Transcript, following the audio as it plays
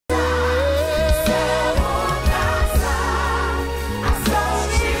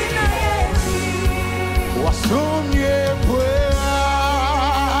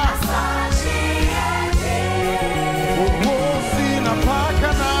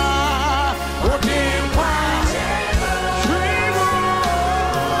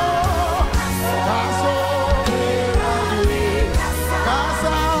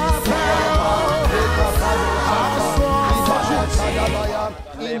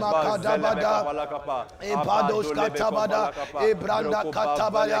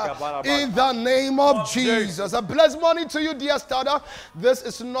In the name of Jesus. A blessed morning to you, dear starter. This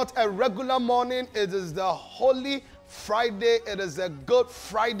is not a regular morning. It is the Holy Friday. It is a Good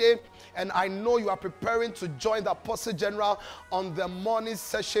Friday. And I know you are preparing to join the Apostle General on the morning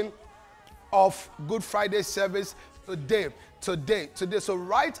session of Good Friday service today. So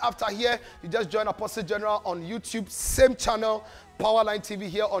right after here, you just join Apostle General on YouTube, same channel, Powerline TV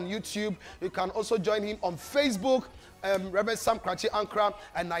here on YouTube. You can also join him on Facebook, Reverend Sam Kranchi Ankara,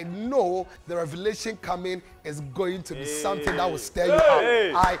 and I know the revelation coming is going to be something that will stir you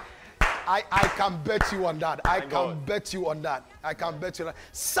up. I can bet you on that. I can bet you on that.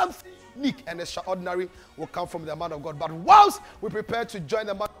 Something unique and extraordinary will come from the man of God. But whilst we prepare to join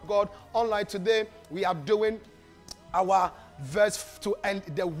the man of God online today, we are doing our verse to end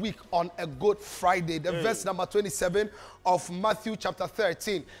the week on a Good Friday. The verse number 27 of Matthew chapter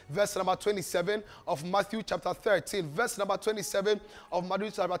 13. Verse number 27 of Matthew chapter 13. Verse number 27 of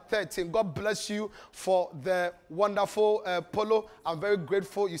Matthew chapter 13. God bless you for the wonderful polo. I'm very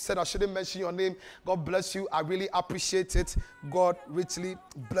grateful. You said I shouldn't mention your name. God bless you. I really appreciate it. God richly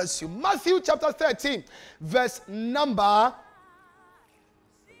bless you. Matthew chapter 13. Verse number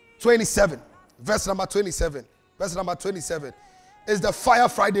 27. Verse number 27. Verse number 27 is the Fire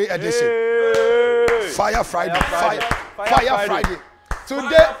Friday edition. Fire Friday. Fire Friday.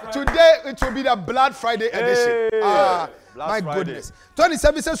 Today it will be the Blood Friday edition. My goodness.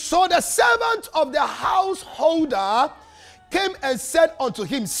 27 says, so the servant of the householder came and said unto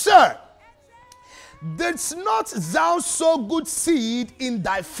him, Sir, didst not thou sow good seed in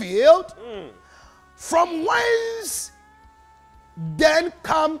thy field? From whence then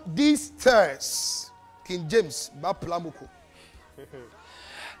come these tares? King James, Baplamuku.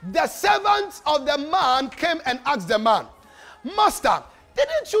 The servant of the man came and asked the man, Master,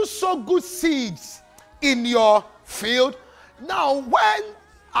 didn't you sow good seeds in your field? Now, when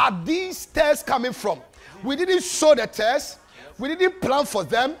are these tares coming from? We didn't sow the tares. We didn't plan for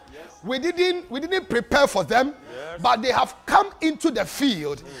them. We didn't prepare for them. But they have come into the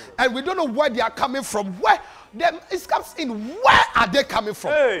field, and we don't know where they are coming from. Where are they coming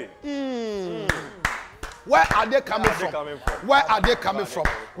from? Where are they coming from? Where are they coming from?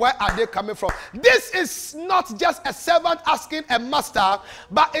 Where are they coming from? This is not just a servant asking a master,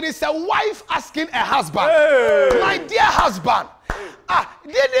 but it is a wife asking a husband. My dear husband,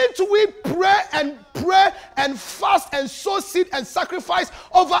 didn't we pray and fast and sow seed and sacrifice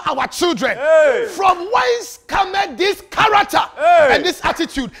over our children? From whence cometh this character and this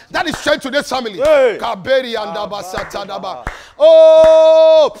attitude that is shown to this family?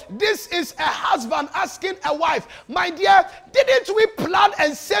 Oh, this is a husband asking a wife, my dear, didn't we plan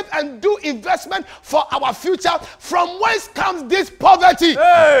and save and do investment for our future? From whence comes this poverty?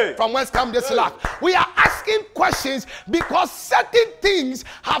 From whence comes this lack? We are asking questions because certain things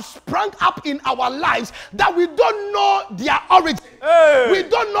have sprung up in our lives that we don't know their origin. We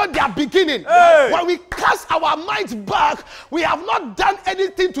don't know their beginning. When we cast our minds back, we have not done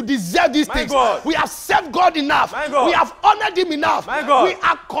anything to deserve these things. We have served God enough. We have honored him enough. We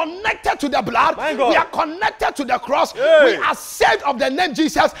are connected to the blood. We are connected to the cross. We are saved of the name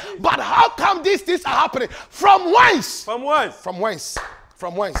Jesus. But how come these things are happening? From whence? From whence? From whence?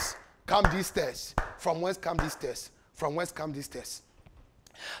 From whence come these tests? From whence come these tests? From whence come these tests?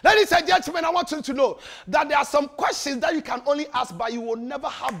 Ladies and gentlemen, I want you to know that there are some questions that you can only ask, but you will never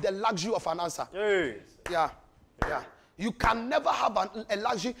have the luxury of an answer. Yeah. You can never have a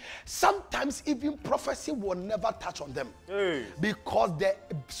luxury. Sometimes even prophecy will never touch on them because the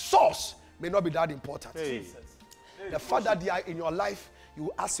source may not be that important. The fact that they are in your life, you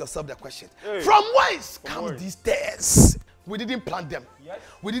will ask yourself the question, from whence come these tears? We didn't plant them.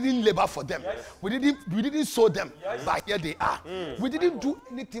 We didn't labor for them. We didn't sow them. But here they are. We didn't do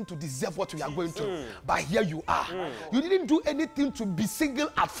anything to deserve what we are going through. But here you are. You didn't do anything to be single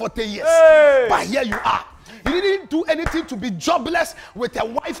at 40 years. But here you are. You didn't do anything to be jobless with a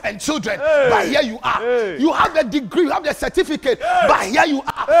wife and children. But here you are. You have the degree, you have the certificate. But here you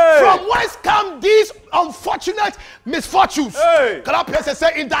are. From whence come these unfortunate misfortunes? Can I please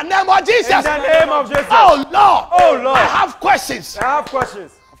say, in the name of Jesus? In the name of Jesus. Oh Lord. Oh Lord. I have questions. I have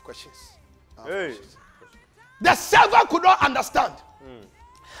questions. The servant could not understand.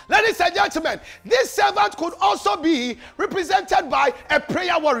 Ladies and gentlemen, this servant could also be represented by a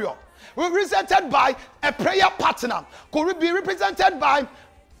prayer warrior, represented by a prayer partner, could be represented by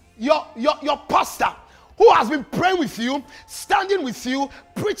your pastor who has been praying with you, standing with you,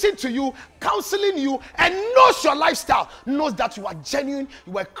 preaching to you, counseling you, and knows your lifestyle, knows that you are genuine,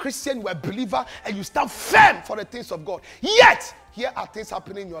 you are a Christian, you are a believer, and you stand firm for the things of God. Yet, here are things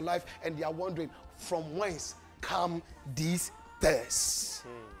happening in your life, and they are wondering, from whence come these thirsts?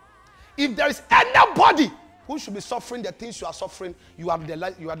 If there is anybody who should be suffering the things you are suffering, you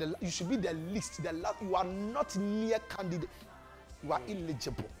should be the least, you are not near candidate, you are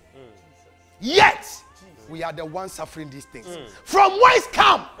eligible. Yet, we are the ones suffering these things. From whence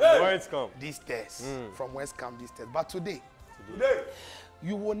come? These thirsts. From whence come these thirsts? But today,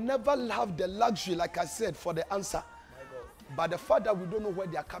 you will never have the luxury, like I said, for the answer. But the fact that we don't know where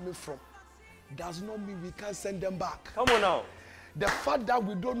they are coming from does not mean we can't send them back. Come on now. The fact that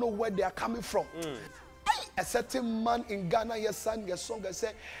we don't know where they are coming from. A certain man in Ghana, yes, sang a song and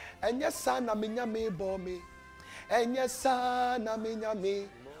said, and yes, son, I mean, me, bo me. And yes, son, I mean, me,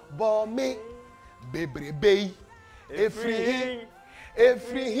 bo me. Bebre bay, efri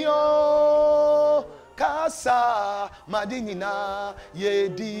yo, kasa madinina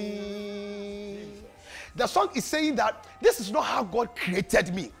yedi. The song is saying that this is not how God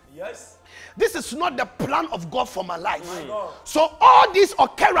created me. Yes. This is not the plan of God for my life. So all these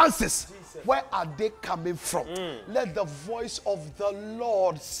occurrences, where are they coming from? Let the voice of the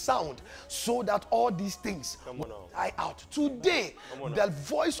Lord sound so that all these things will die out. Today, the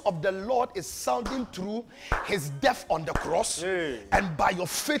voice of the Lord is sounding through his death on the cross and by your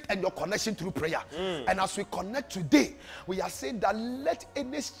faith and your connection through prayer. And as we connect today, we are saying that let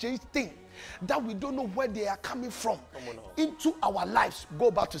any strange thing that we don't know where they are coming from into our lives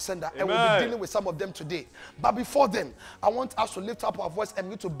go back to sender. Amen. And we'll be dealing with some of them today. But before then, I want us to lift up our voice and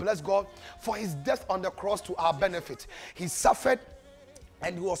begin to bless God for his death on the cross to our benefit. He suffered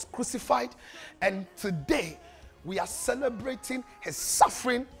and he was crucified, and today we are celebrating his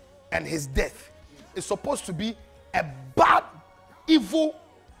suffering and his death. It's supposed to be a bad, evil,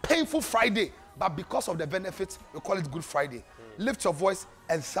 painful Friday, but because of the benefits, we call it Good Friday. Lift your voice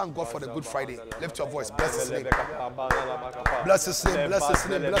and thank God for the Good Friday. Lift your voice. Bless his name. Bless his name. Bless his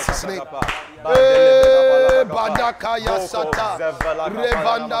name. Bless his name. Badakaya sata.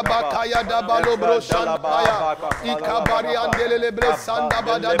 Revanda bakaya dabalo bro shandaya. Ikabari andele bre sanda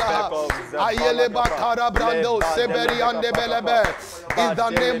badada. Ayele bakara brando seberi ande belebe. In the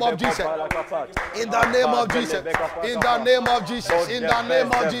name of Jesus. In the name of Jesus. In the name of Jesus. In the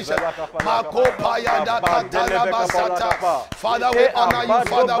name of Jesus. Makopaya da katara basata. Father, we honor you.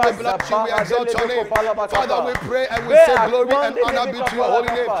 Father, we bless you. We exalt your name. Father, we pray and we say glory and honor be to your holy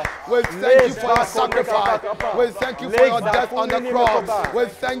name. We thank you for your sacrifice. We thank you for your death on the cross. We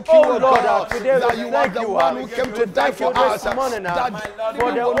thank you, O God, that you are the one who came to die for us. That the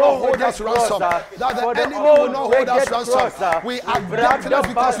enemy will not hold us ransom. That the enemy will not hold us ransom. We are debtless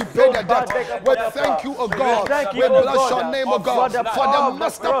because we paid the debt. We thank you, O God. We bless your name, O God, for the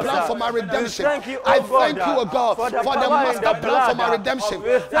master plan for my redemption. I thank you, O God, for the master plan for my redemption.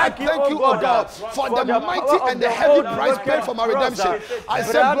 I thank you, O God, for the mighty and the heavy price paid for my redemption. I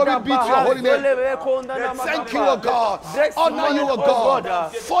say glory be to your holy name. Thank you, O God. Honor you, O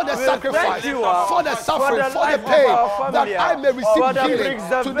God, for the sacrifice, for the suffering, for the pain, that I may receive healing.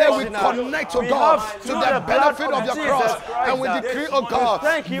 Today we connect, O God, to the benefit of your cross, and we decree, O God,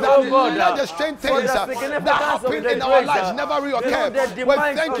 that let the strange things that happen in our lives never reoccur. We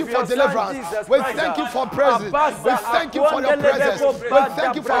thank you for deliverance. We thank you for presence. We thank you for your presence. We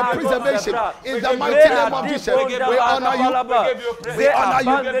thank you for your preservation. In the mighty name of Jesus, we honor you. We honor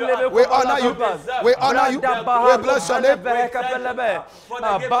you. We honor you. We honor you. We bless your name.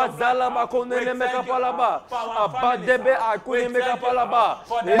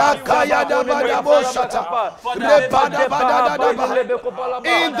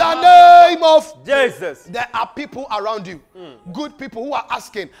 In the name of Jesus, there are people around you, good people who are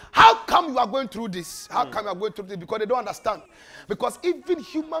asking, how come you are going through this? How come you are going through this? Because they don't understand. Because even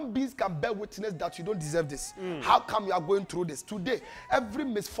human beings can bear witness that you don't deserve this. How come you are going through this? Today, every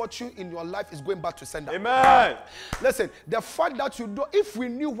misfortune in your life is going back to sender. Amen. Listen, the fact that you don't, if we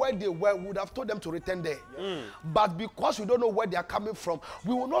knew where they were, we would have told them to return there. But because we don't know where they are coming from,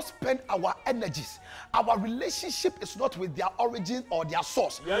 we will not spend our energies. Our relationship is not with their origin or their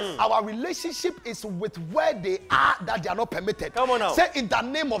source. Our relationship is with where they are, that they are not permitted. Come on now. Say in the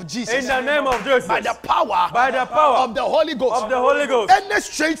name of Jesus. In the name of Jesus. By the power of the Holy Ghost. Any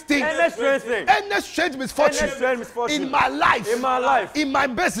strange thing, any strange misfortune, in my life, in my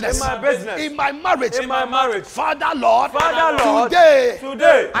business, in my marriage, Father Lord,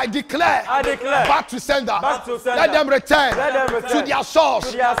 today I declare back to sender. Let them return to their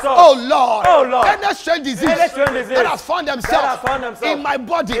source. Oh Lord, any strange disease that has found themselves in my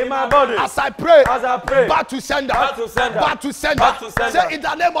body. As I pray, back to sender. Back to sender. Say in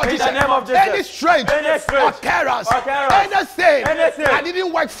the name of Jesus. Any strength or carers, anything I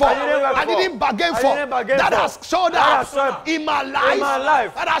didn't work for, I didn't bargain for, that has shown up in my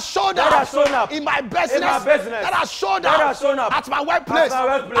life, that has shown up in my business, that has shown up at my workplace.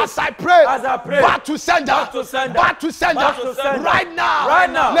 As I pray, back to sender. Back to sender. Right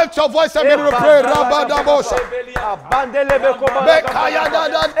now. Lift your voice and begin to pray. In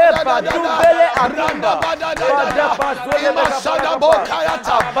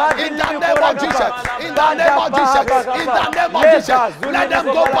the name of Jesus. In the name of Jesus. In the name of Jesus. Let them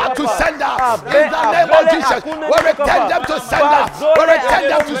go back to sender. In the name of Jesus. We return them to sender. We return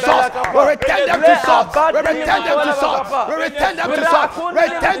them to source. We return them to source. We return them to source. We return them to source.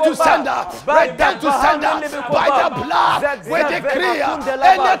 Return to sender. Return to sender. By the blood, we decree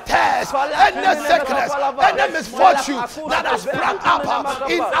any test, any sickness, any misfortune that has sprung up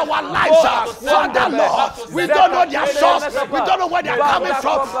in our lives. Father Lord, we don't know their source. We don't know where they're coming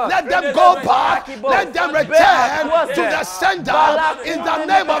from. Let them go back. Let them return to the sender in the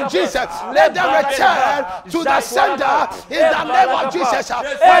name of Jesus. Let them return to the sender in the name of Jesus.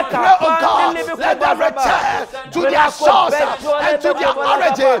 We pray, oh God, let them return to their source and to their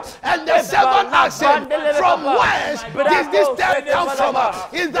origin. And the seven asking, from whence did this death come from?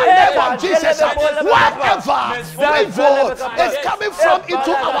 In the name of Jesus, whatever evil is coming from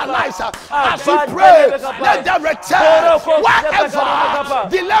into our lives, as we pray, let them return. Whatever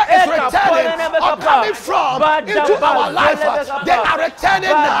delay is returning or coming from into our life, they are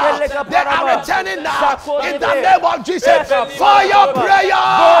returning now. They are returning now. In the name of Jesus, for your prayer.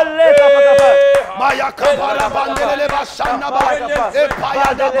 Maya kabara bandele bashanaba,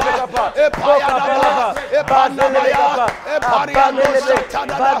 epayadaba, epandabaya, epariano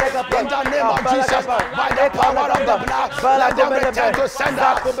satana. In the name of Jesus, by the power of the blood, let them return to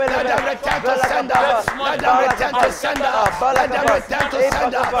sender. Let them return to sender. Let them return to sender. Let them return to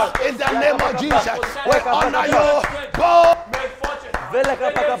sender. In the name of Jesus, we honor you. Go.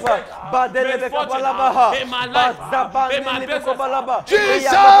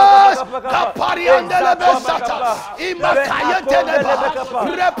 Jesus, kapariandele besata, imakayentele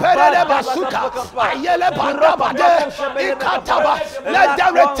repere basuka, ayele barabade, ikataba. Let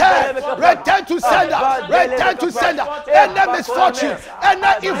them return to sender, return to sender. Any misfortune,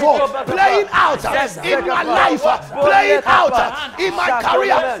 any evil playing out in my life, playing out in my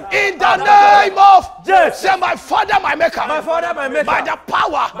career, in the name of Jesus. Say, my Father, my Maker, by the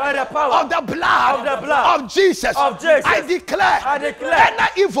power of the blood of Jesus, I declare any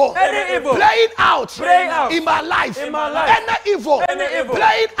evil playing out in my life, any evil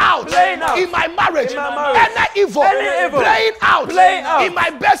playing out in my marriage, any evil playing out in my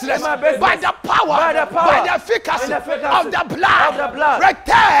business, by the power, by the efficacy of the blood,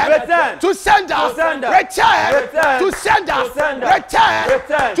 return to sender, return to sender,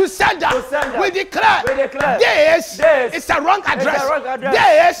 return to sender. We declare this is a wrong address.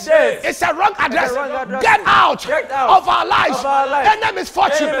 This is a wrong address. Get out of our lives. Any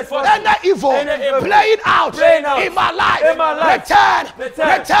misfortune, any evil playing out in my life. Return.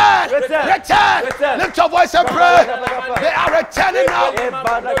 Lift your voice and pray. They are returning now.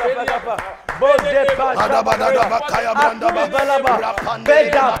 In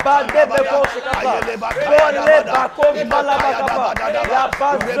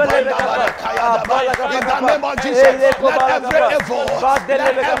the name of Jesus, let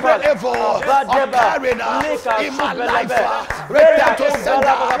every evil occurring in my life return to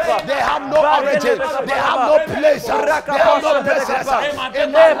sender. They have no origin, they have no place, they have no business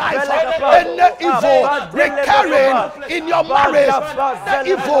in my life. Any evil recurring in your marriage, the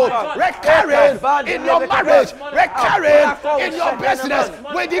evil recurring in your marriage, recurring in your business,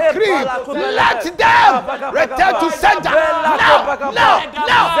 we decree, let them return to sender now.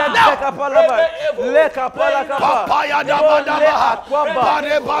 Papaya da bada,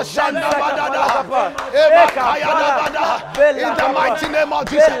 Bareba shanda bada, in the mighty name of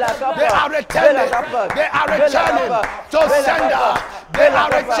Jesus, they are returning to sender. They are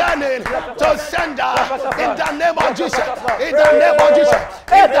returning to sender in the name of Jesus. In the name of Jesus.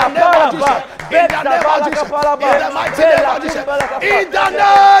 In the name of Jesus. In the name of Jesus. In the mighty name of Jesus. In the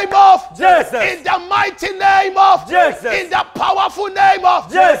name of Jesus. In the mighty name of Jesus. In the powerful name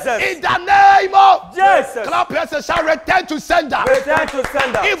of Jesus. In the name of Jesus. Clap your hands, shall return to sender. Return to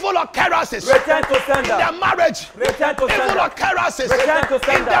sender. Evil occurrences. Return to In sender. the marriage. Return to Evil sender. occurrences. Return to In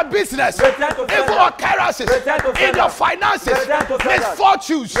sender. the business. Return to sender. Evil occurrences. Return to In sender. your finances. Return to sender.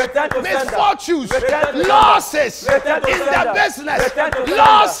 Misfortunes. Return to sender. Misfortunes. Return to sender. Losses. Return to In the sender. business. Return to sender.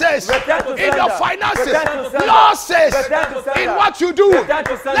 Losses. Return to In your sender. finances. Return to sender. Losses. Return to sender. In what you do. Return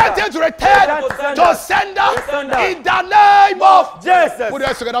to sender. Let it return Return to to sender. sender. Sender. In the name of Jesus. Put your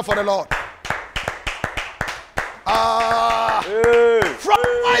hands together for the Lord. Hey. From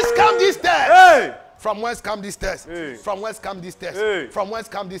whence come these tests? Hey. From whence come these tests? Hey. From whence come these tests? Hey. From whence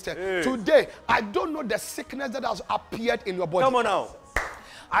come these tests? Hey. Today, I don't know the sickness that has appeared in your body. Come on now.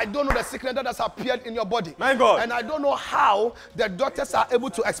 I don't know the sickness that has appeared in your body. My God. And I don't know how the doctors are able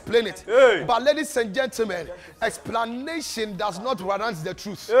to explain it. Hey. But ladies and gentlemen, explanation does not warrant the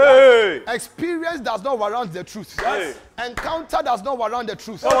truth. Hey. Experience does not warrant the truth. Yes. Encounter does not warrant the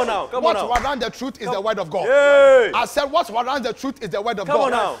truth. Come on now. Come on now. What warrants the truth is the word of God. Hey. I said what warrants the truth is the word of Come God.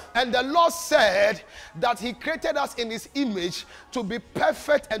 on now. And the Lord said that he created us in his image to be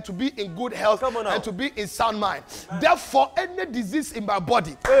perfect and to be in good health Come on now. and to be in sound mind. Therefore, any disease in my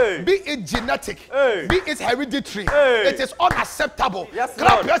body, Hey. be it genetic, Hey. be it hereditary, Hey. it is unacceptable. Yes,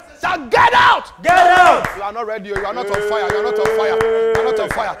 Clap Lord. your hands, get out! Get out. You are not ready. You are not on fire. You are not on fire. You are not on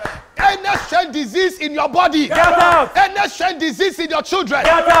fire. Any strange disease in your body. Get out. Any strange disease in your children.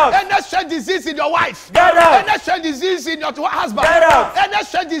 Get out. Any strange disease in your wife. Get out. Any strange disease in your husband. Get out. Any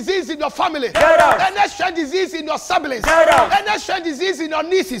strange disease in your family. Get out. Any strange disease in your siblings. Get out. Any strange disease in your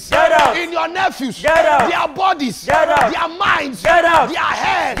nieces. Get out. In your nephews. Get out. Their bodies. Get out. Their minds. Get out. Their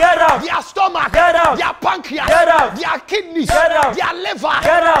head. Get out. Their stomach. Get out. Their pancreas. Get out. Their kidneys. Get out. Their liver.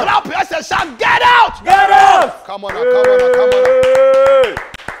 Get out. Clap your hands and shout, get out. Get out. Come on now, come on now, come on now. Hey.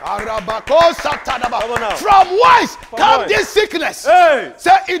 Arabako satadaba. Come on now. From whence come whence? this sickness? Hey.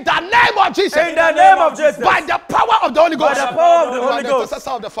 Say in the name of Jesus. In the name of Jesus. By the power of the Holy By Ghost. the power of the You Holy are the Ghost. intercessor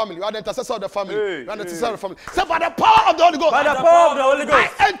of the family. You are the intercessor of the family. Hey, You are the hey. intercessor of the family. Say by the power of the Holy Ghost. By the power of the Holy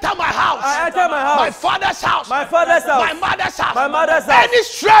Ghost. I enter my house. I enter my house. My father's house. My father's house. My mother's house. My mother's house. Any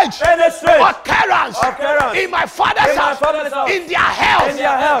strange Any strange occurrence in my father's in my house. father's house. In their health. In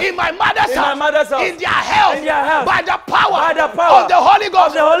their health. In my mother's In house. my mother's house. In their health. In their health. By the power. By the power of the Holy Ghost.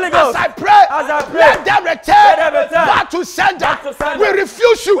 of the Holy Ghost. As I pray. As I pray. Let them return. Let them return. Back to sender. Back to sender. We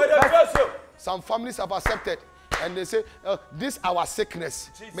refuse you. Refuse you. Some families have accepted. And they say, this our sickness.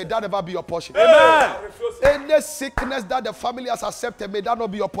 May that never be your portion. Amen. Any sickness that the family has accepted, may that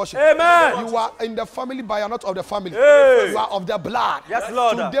not be your portion. Amen. You are in the family, but you are not of the family. Hey. You are of the blood. Yes,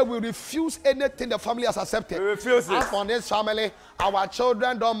 Lord. Today we refuse anything the family has accepted. We refuse it. As for this family, our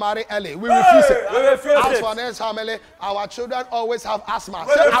children don't marry early. We refuse it. We refuse As it. for this family, our children always have asthma.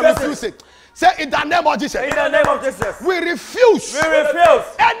 We Say, I refuse refuse it. Say, in the name of Jesus. In the name of Jesus. We refuse. We refuse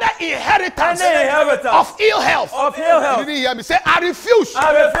Any inheritance any inheritance of ill health. of ill You health. didn't hear me. Say, I refuse.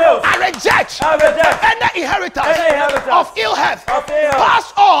 I refuse. I reject. I reject Any inheritance, Any inheritance of ill health. of ill health.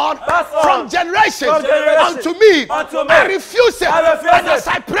 Pass on, Pass on from generation, from generation unto me. unto me. I refuse it. I refuse and it. as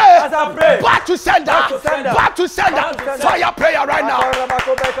I pray, As I pray, back to sender. back to sender. Back to sender. Back to sender. Fire prayer right now.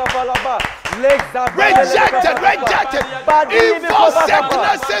 Rejected, rejected. Evil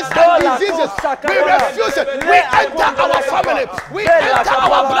sicknesses and diseases. We refuse it. We enter our family. We enter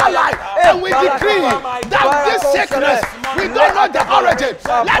our bloodline. And we decree that this sickness, we don't know the origin.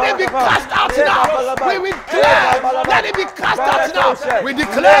 Let it be cast out now. We declare, let it be cast out now. We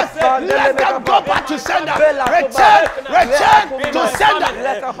declare, let them go back to sender. Return to sender.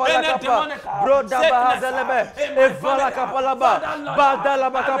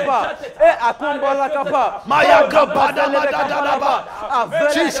 Maya kabada madadadaba.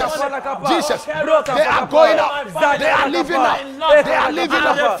 Jesus, Jesus, they are going up. They are living up. They are living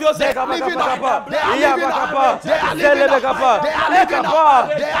up. They are living up. They are living up. They are living up. They are living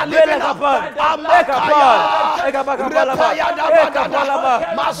up. They are living up. Amakaya, repaya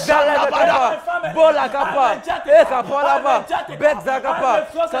dabada, masala dabada. Bola kapa, kapalaba, Bexakapa,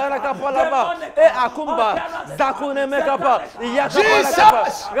 Sarakapalaba, Akumba, Zakune Mekapa,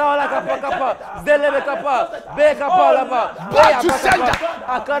 Yakapa, Gala Kapa, Zelebe Kapa, Bekapalaba, Back to sender.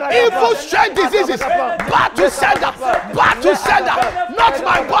 Evil strange diseases. Back to sender. Back to sender. Not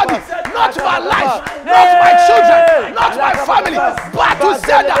my body. Not my life. Not my children. Not my family. Back to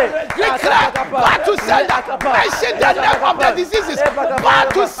sender. Declare. Back to sender. Mention the name of the diseases.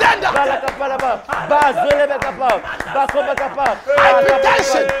 Back to sender.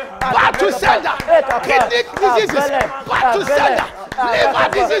 Hypertension. Back to sender. Kidney diseases. Back to sender. liver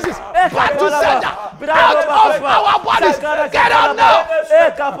diseases, back to sender, out of our bodies. Get out now.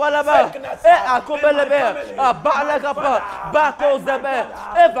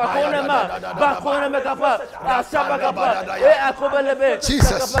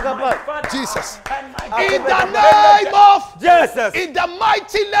 Jesus. Jesus. In the name of Jesus. In the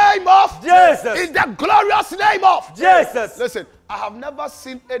mighty name of Jesus. In the glorious name of Jesus. Listen, I have never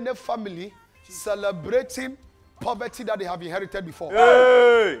seen any family celebrating poverty that they have inherited before.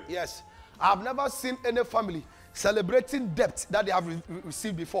 Hey. Yes. I have never seen any family celebrating debt that they have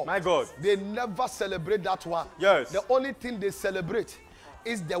received before. My God. They never celebrate that one. Yes. The only thing they celebrate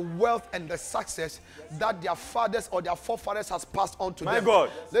is the wealth and the success that their fathers or their forefathers has passed on to them. My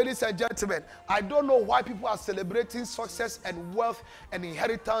God. Ladies and gentlemen, I don't know why people are celebrating success and wealth and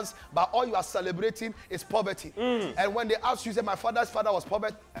inheritance, but all you are celebrating is poverty. And when they ask you, say, my father's father was poor,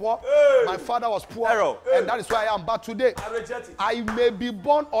 my father was poor, and that is why I am bad today. I may be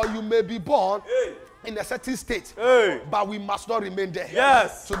born or you may be born in a certain state, but we must not remain there.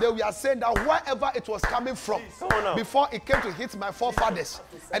 Yes. Today we are saying that wherever it was coming from, before it came to hit my forefathers,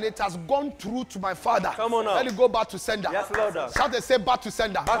 and it has gone through to my father, let it go back to sender. Yes, Lord. Shout and say back to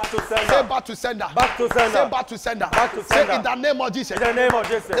sender. Back to sender. Say back to sender. Back to sender. Say back to sender. Back to Say sender. in the name of Jesus. In the name of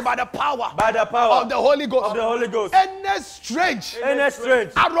Jesus. By the power. By the power of the Holy Ghost. of the Holy Ghost. Any strange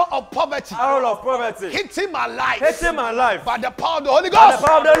arrow of poverty arrow of poverty hitting my life. hitting my life. By the power of the Holy By the Ghost.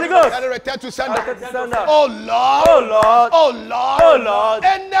 power of the Holy Ghost. Let it return to sender. Return to sender. Oh Lord. Oh Lord. Oh Lord. Oh Lord.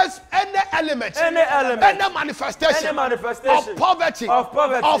 Any element. Any manifestation. Of poverty. Of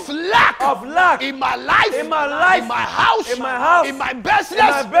poverty. Of lack. Of lack. In my life. In my life. In my house. In my house. In my business. In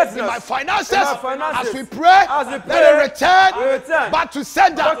my business. In my finances. In my finances. As we pray. As we pray. Let it return. Return. Back to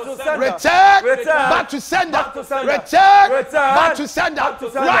sender. Back to sender. Return. Return. Back to sender. Back to sender. Return. Return. Back to sender. Back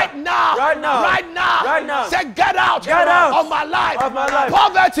to sender. Right now. Right now. Right now. Right now. Say get out. Get out. Of my life. Of my life.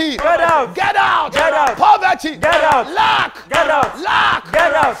 Poverty. Get out. Get out. Get out. Poverty. Get out. Lack. Get out. Lack.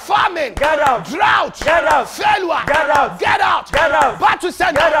 Get out. Famine. Get out. Drought. Get out. Failure. Get out. Get out. Get out. Back to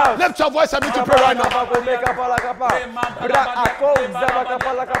sender. Get out. Lift your voice and begin to pray right now.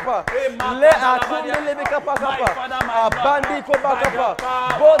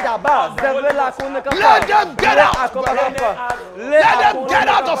 Let them get out. Let them get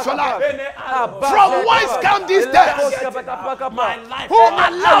out of your life. From whence come these deaths? Who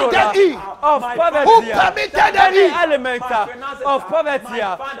allowed them in? Who permitted them Any in? element of poverty,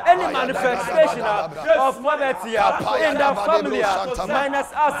 any manifestation of poverty in the family,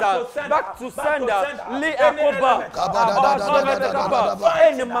 minus us, back to sender, Lee Akoba,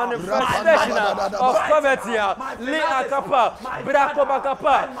 any manifestation of poverty, Lee Akapa, Brakoba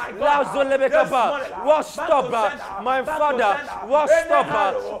Kapa, Lazolebe Kapa, was stop my father, was stop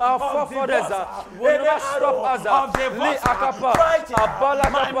our forefathers, will not stop us, Lee Akapa, Abala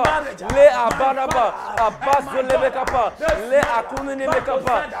Kapa, Le Abaraba, Abbas Zolebe Kapa, Le Akunini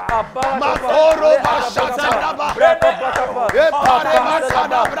Kapa, Abala Makoro Kapa,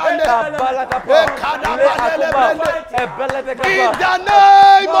 In the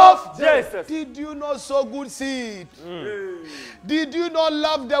name of Jesus. Did you not sow good seed? Did you not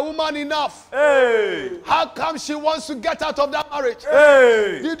love the woman enough? Hey. How come she wants to get out of that marriage?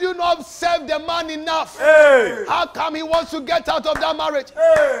 Hey. Did you not serve the man enough? Hey. How come he wants to get out of that marriage?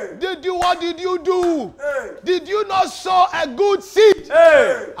 Hey. What did you do? Hey. Did you not sow a good seed?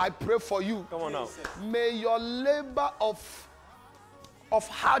 Hey. I pray for you. Come on now. May your labor of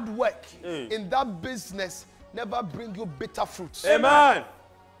hard work in that business never bring you bitter fruits. Amen.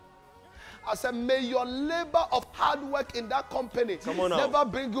 I said, may your labor of hard work in that company never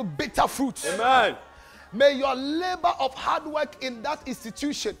bring you bitter fruits. Amen. May your labor of hard work in that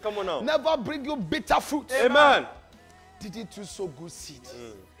institution never bring you bitter fruits. Amen. Didn't you sow good seed?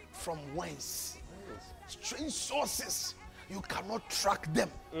 From whence? Strange sources. You cannot track them.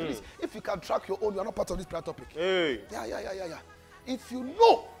 Please, if you can track your own, you are not part of this prayer topic. Hey. Yeah. If you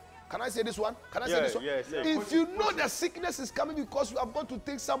know, can I say this one? Can I say this one? Yes. If you know the sickness is coming because you have gone to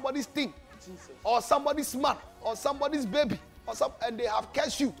take somebody's thing, or somebody's man, or somebody's baby, and they have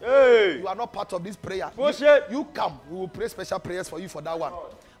cursed you, you are not part of this prayer. You come, we will pray special prayers for you for that one.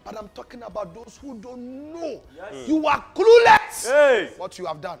 But I'm talking about those who don't know. You are clueless what you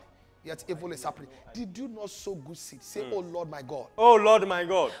have done. yet evil is happening. Did you not sow good seed? Say, oh Lord my God. Oh Lord my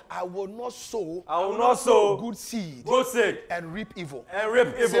God. I will not sow. I will not sow good seed. Good seed. And reap evil. And reap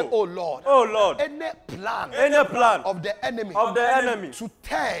evil. Say, oh Lord. Oh Lord. Any plan. Any plan Of the enemy. Of the enemy. To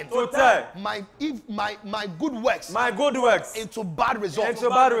turn. To turn. My good works. My good works. Into bad results. Into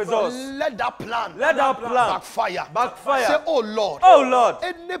bad results. Let that plan. Let that plan. Backfire. Backfire. Say, oh Lord. Oh Lord.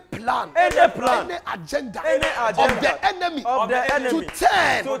 Any plan. Any plan. Any agenda. Any agenda. Of the enemy. Of the enemy. To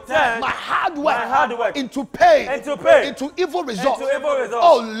turn. To turn. My hard work. My hard work. Into pain. Into pain. Into evil results. Into evil results.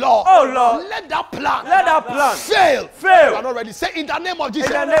 Oh Lord. Oh Lord. Let that plan. Let that plan. Fail. Fail. You are not ready. Say in the name of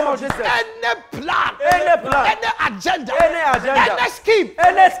Jesus. In the name of Jesus. Any plan. Any plan. Any agenda. Any agenda. Any scheme.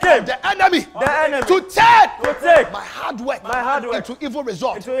 Any scheme. The enemy. The enemy. To turn. To take My hard work. my hard work into evil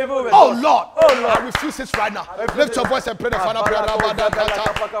results. into evil results. Oh Lord. Oh Lord. I refuse this right now. Lift your voice and pray the final prayer. In the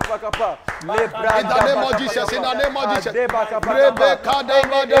name of Jesus. In the name of Jesus. Rebecca de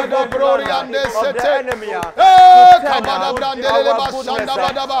glory and the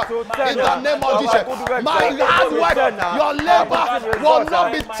in the name of Jesus. My hard work, your labor will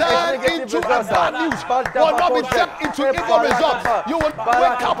not be turned into a bad news. Will not be turned into evil results. You will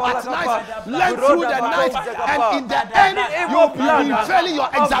wake up at night, learn through the night, and in the end, you will be failing your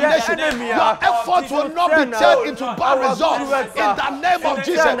examination. Your efforts will not be turned into bad results. In the name of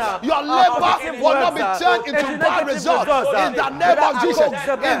Jesus, your labor will not be turned into bad results. In the name of Jesus,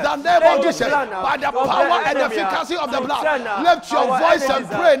 in the name of Jesus, by the power and efficacy of the blood, lift your voice and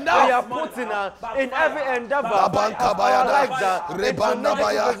pray now. We are putting in every endeavor of our lives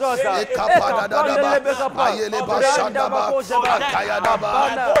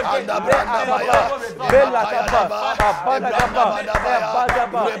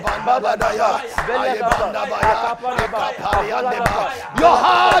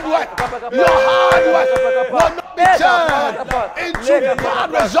your hard work will not be turned into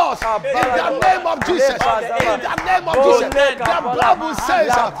bad results. In the name of Jesus, in the name of Jesus, the Bible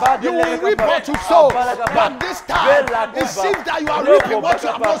says you will reap what you sow, but this time it seems that you are reaping what you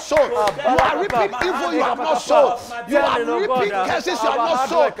have not sown. You are reaping evil you have not sown. You are reaping curses you have not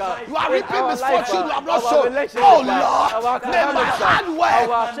sown. You are reaping misfortune you have not sown. Oh Lord, may my hard work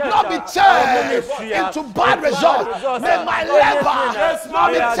not be turned into bad results. May my labor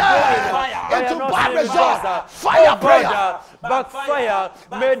not be turned into bad results. Fire prayer. Backfire.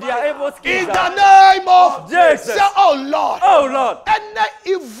 May their evil schemes. In the name of Jesus. Say, oh Lord. Oh Lord. Any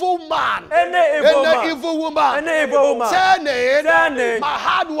evil man. Any evil woman. Any evil woman. Turning my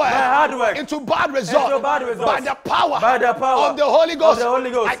hard work into bad results. By the power of the Holy Ghost.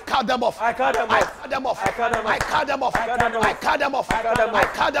 I cut them off. I cut them off. I cut them off. I cut them off. I cut them off. I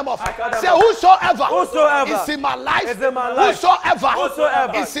cut them off. Say whosoever is in my life.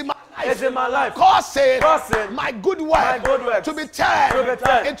 Whosoever is in my life. Is in my life, causing my good work to be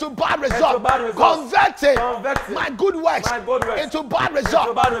turned into bad results, converting my good works into bad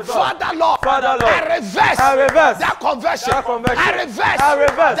results. Father Lord, I reverse that conversion. I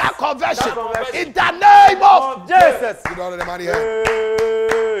reverse that conversion in the name of Jesus. You don't know the money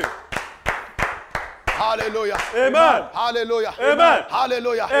here. Hallelujah. Amen. Hallelujah. Amen.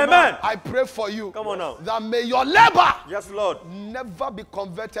 Hallelujah. Amen. I pray for you. Come on now. That may your labor, yes, Lord, never be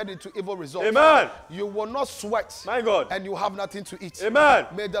converted into evil results. Amen. You will not sweat. My God. And you have nothing to eat. Amen.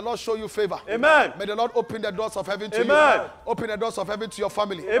 May the Lord show you favor. Amen. May the Lord open the doors of heaven to Amen. you. Open the doors of heaven to your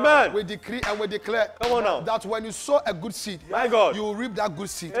family. Amen. We decree and we declare, come on now, that when you sow a good seed, my God, you will reap that good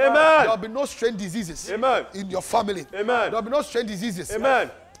seed. Amen. There will be no strange diseases. Amen. In your family. Amen. There will be no strange diseases.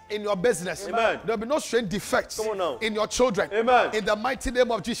 Amen. In your business. Amen. There will be no strange defects. Come on now. In your children. Amen. In the mighty name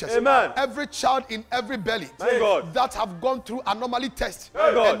of Jesus. Amen. Every child in every belly, my God, that have gone through anomaly tests,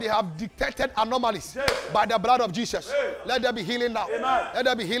 my God, and they have detected anomalies, by the blood of Jesus, let there be healing now. Amen. Let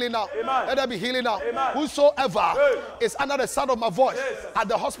there be healing now. Amen. Let there be healing now. Amen. Whosoever is under the sound of my voice at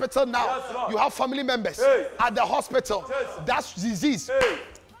the hospital now, you have family members at the hospital, that disease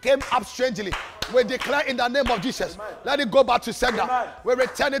came up strangely. We declare in the name of Jesus. Amen. Let it go back to sender. Amen. We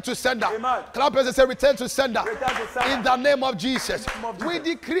return it to sender. Clap and say, return to sender. In the name of Jesus. We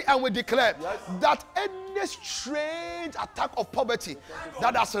decree and we declare that any strange attack of poverty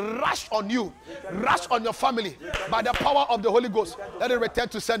that has rushed on you, rushed on your family, by the power of the Holy Ghost, let it return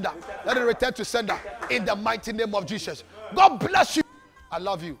to sender. Let it return to sender. In the mighty name of Jesus. God bless you. I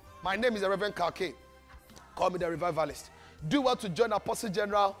love you. My name is the Reverend Kalke. Call me the Revivalist. Do well to join Apostle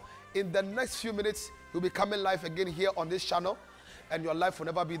General. In the next few minutes, we'll be coming live again here on this channel, and your life will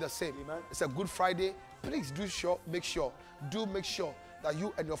never be the same. Amen. It's a Good Friday. Please make sure that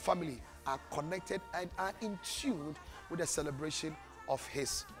you and your family are connected and are in tune with the celebration of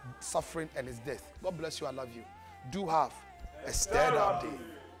his suffering and his death. God bless you. I love you. Do have a stand-up day.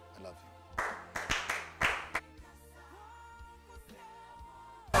 I love you.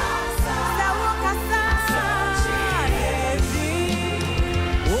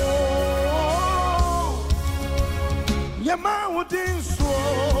 Yema udin